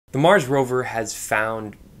The Mars rover has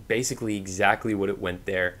found basically exactly what it went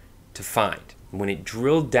there to find. When it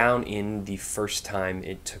drilled down in the first time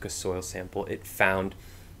it took a soil sample, it found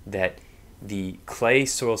that the clay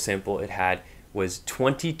soil sample it had was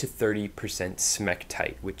 20 to 30%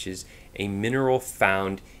 smectite, which is a mineral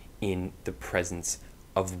found in the presence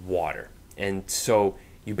of water. And so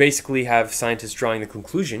you basically have scientists drawing the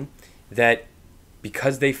conclusion that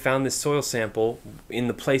because they found this soil sample in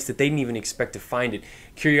the place that they didn't even expect to find it,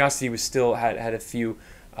 Curiosity was still had a few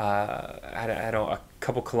had a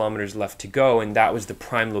couple kilometers left to go, and that was the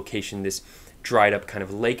prime location, this dried up kind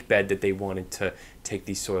of lake bed that they wanted to take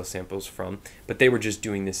these soil samples from. But they were just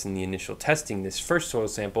doing this in the initial testing, this first soil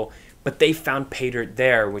sample, but they found pay dirt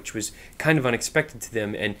there, which was kind of unexpected to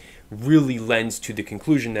them and really lends to the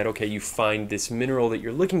conclusion that, okay, you find this mineral that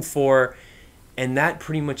you're looking for, and that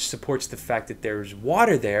pretty much supports the fact that there's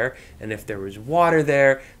water there, and if there was water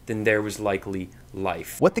there, then there was likely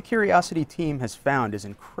life. What the Curiosity team has found is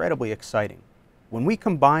incredibly exciting. When we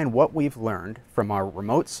combine what we've learned from our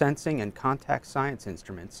remote sensing and contact science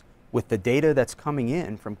instruments with the data that's coming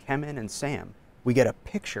in from Kemen and Sam, we get a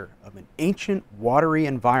picture of an ancient watery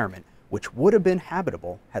environment which would have been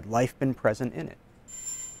habitable had life been present in it.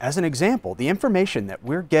 As an example, the information that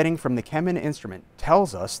we're getting from the Kemen instrument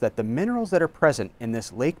tells us that the minerals that are present in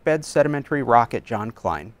this lake bed sedimentary rock at John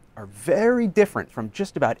Klein are very different from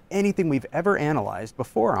just about anything we've ever analyzed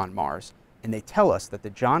before on Mars, and they tell us that the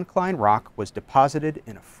John Klein rock was deposited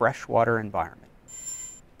in a freshwater environment.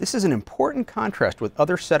 This is an important contrast with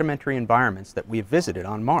other sedimentary environments that we've visited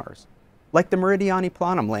on Mars, like the Meridiani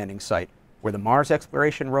Planum landing site, where the Mars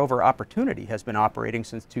Exploration Rover Opportunity has been operating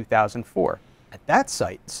since 2004. At that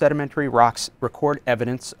site, sedimentary rocks record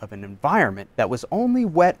evidence of an environment that was only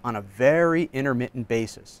wet on a very intermittent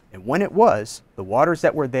basis. And when it was, the waters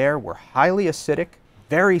that were there were highly acidic,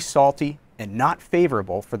 very salty, and not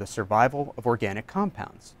favorable for the survival of organic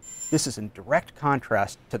compounds. This is in direct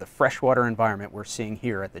contrast to the freshwater environment we're seeing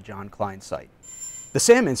here at the John Klein site. The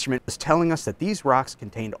SAM instrument is telling us that these rocks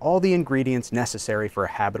contained all the ingredients necessary for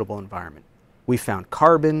a habitable environment. We found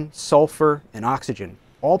carbon, sulfur, and oxygen,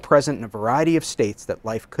 all present in a variety of states that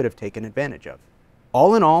life could have taken advantage of.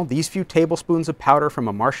 All in all, these few tablespoons of powder from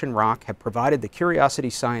a Martian rock have provided the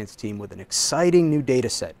Curiosity science team with an exciting new data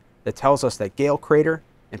set that tells us that Gale Crater,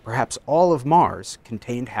 and perhaps all of Mars,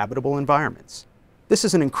 contained habitable environments. This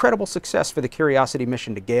is an incredible success for the Curiosity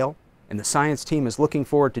mission to Gale, and the science team is looking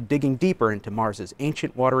forward to digging deeper into Mars's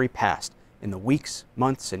ancient watery past in the weeks,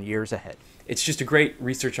 months, and years ahead. It's just a great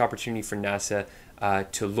research opportunity for NASA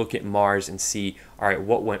to look at Mars and see, all right,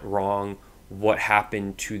 what went wrong? What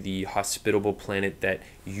happened to the hospitable planet that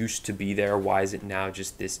used to be there? Why is it now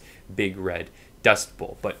just this big red dust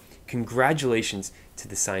bowl? But congratulations to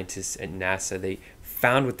the scientists at NASA. They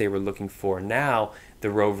found what they were looking for. Now the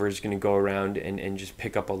rover is going to go around and just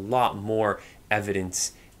pick up a lot more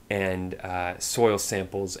evidence and soil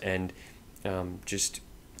samples and just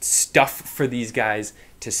stuff for these guys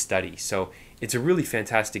to study. So it's a really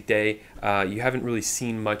fantastic day. You haven't really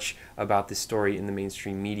seen much about this story in the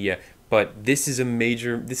mainstream media, but this is the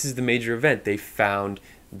major event. They found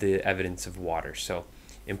the evidence of water. So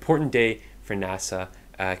important day for NASA.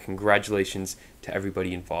 Congratulations to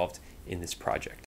everybody involved in this project.